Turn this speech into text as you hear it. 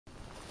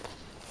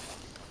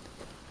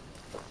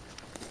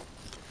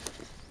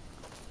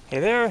Hey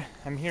there,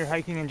 I'm here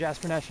hiking in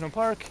Jasper National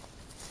Park.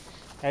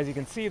 As you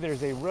can see,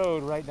 there's a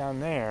road right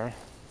down there.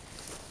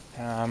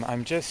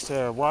 I'm just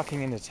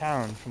walking into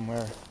town from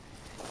where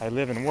I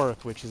live and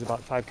work, which is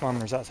about 5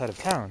 kilometers outside of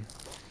town,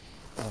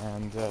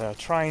 and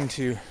trying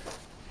to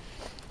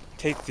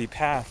take the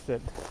path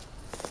that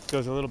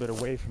goes a little bit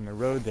away from the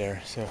road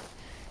there. So I'm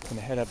going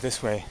to head up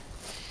this way.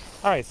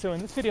 Alright, so in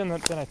this video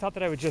then I thought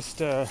that I would just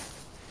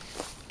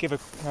give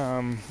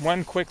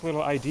one quick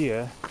little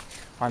idea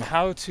on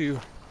how to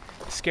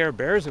scare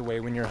bears away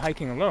when you're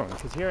hiking alone,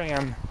 because here I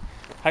am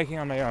hiking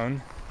on my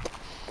own,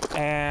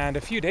 and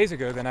a few days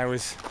ago then I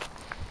was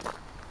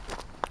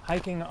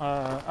hiking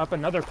up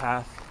another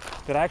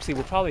path that I actually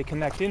will probably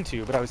connect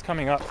into, but I was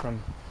coming up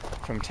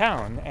from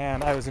town,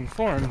 and I was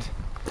informed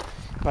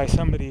by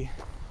somebody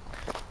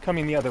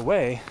coming the other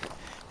way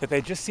that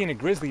they'd just seen a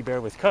grizzly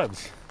bear with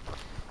cubs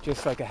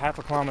just like a half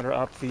a kilometer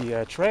up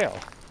the trail.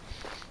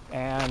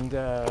 And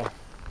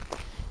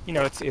you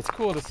know, it's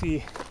cool to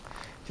see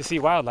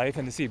wildlife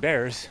and to see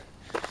bears,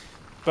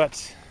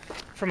 but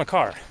from a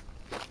car,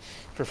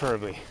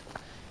 preferably,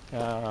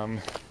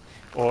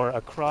 or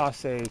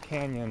across a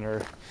canyon,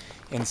 or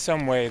in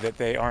some way that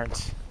they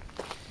aren't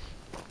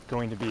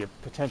going to be a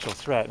potential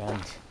threat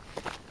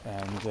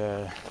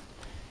and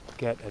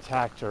get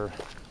attacked, or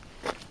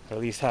at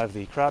least have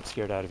the crap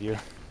scared out of you.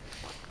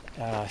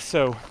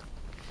 So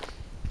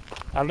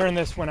I learned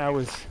this when I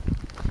was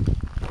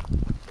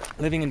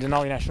living in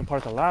Denali National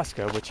Park,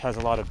 Alaska, which has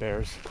a lot of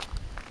bears.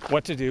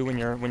 What to do when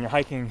you're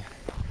hiking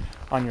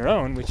on your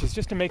own, which is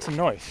just to make some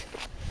noise.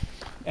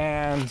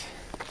 And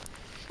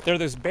there are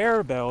those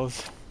bear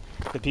bells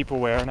that people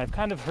wear, and I've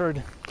kind of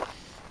heard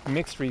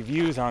mixed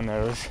reviews on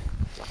those,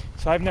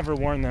 so I've never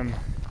worn them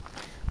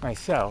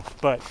myself.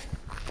 But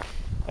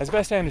as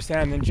best I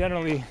understand, then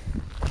generally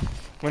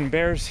when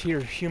bears hear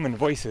human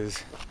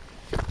voices,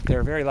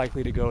 they're very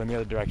likely to go in the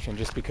other direction,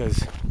 just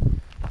because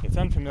it's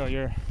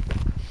unfamiliar,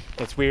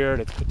 it's weird,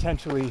 it's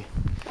potentially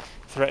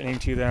threatening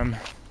to them.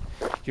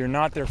 You're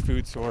not their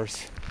food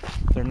source.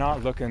 They're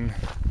not looking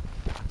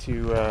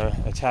to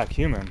attack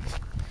humans.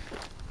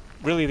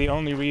 Really, the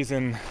only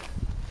reason,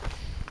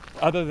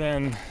 other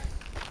than,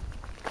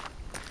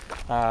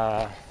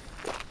 for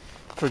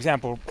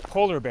example,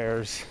 polar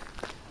bears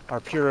are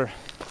pure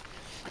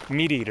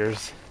meat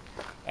eaters,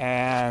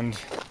 and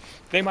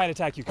they might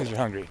attack you because you're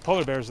hungry.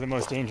 Polar bears are the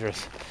most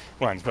dangerous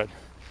ones, but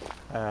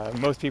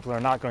most people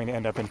are not going to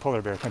end up in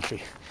polar bear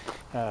country.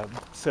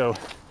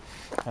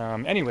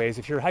 Anyways,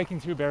 if you're hiking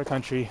through bear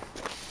country,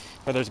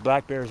 whether it's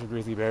black bears or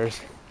grizzly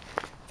bears,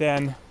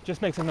 then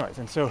just make some noise.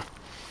 And so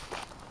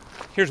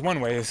here's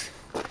one way, is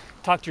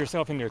talk to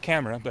yourself into your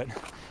camera, but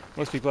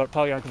most people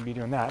probably aren't going to be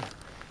doing that.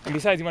 And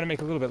besides, you want to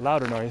make a little bit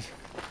louder noise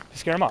to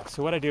scare them off.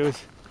 So what I do is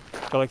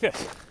go like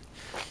this.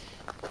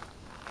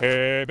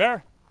 Hey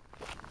bear!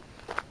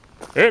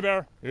 Hey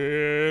bear!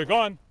 Hey, go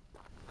on!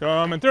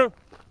 Coming through!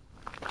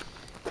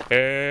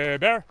 Hey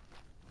bear!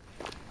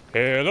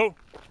 Hello!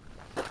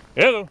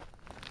 Hello!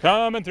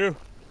 Coming through!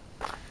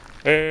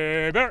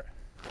 Hey bear!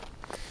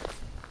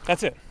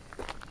 That's it.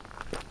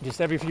 Just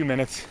every few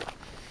minutes,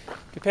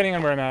 depending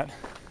on where I'm at.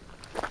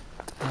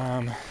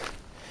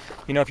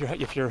 You know,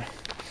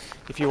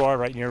 if you are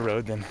right near a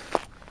road, then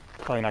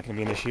probably not going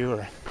to be an issue.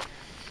 Or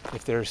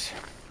if there's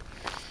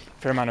a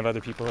fair amount of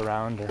other people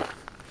around,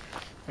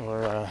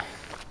 or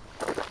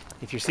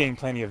if you're seeing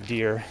plenty of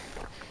deer,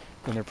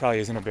 then there probably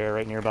isn't a bear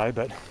right nearby.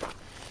 But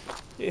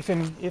if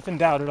in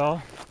doubt at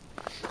all,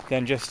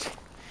 then just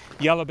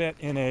yell a bit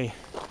in a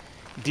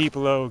deep,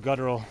 low,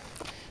 guttural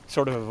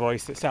sort of a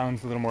voice that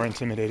sounds a little more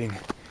intimidating,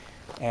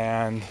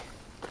 and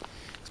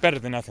it's better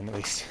than nothing. At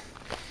least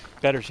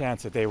better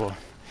chance that they will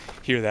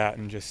hear that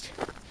and just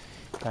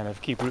kind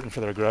of keep rooting for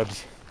their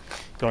grubs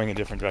going a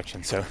different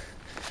direction. So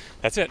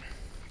that's it.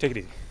 Take it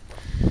easy.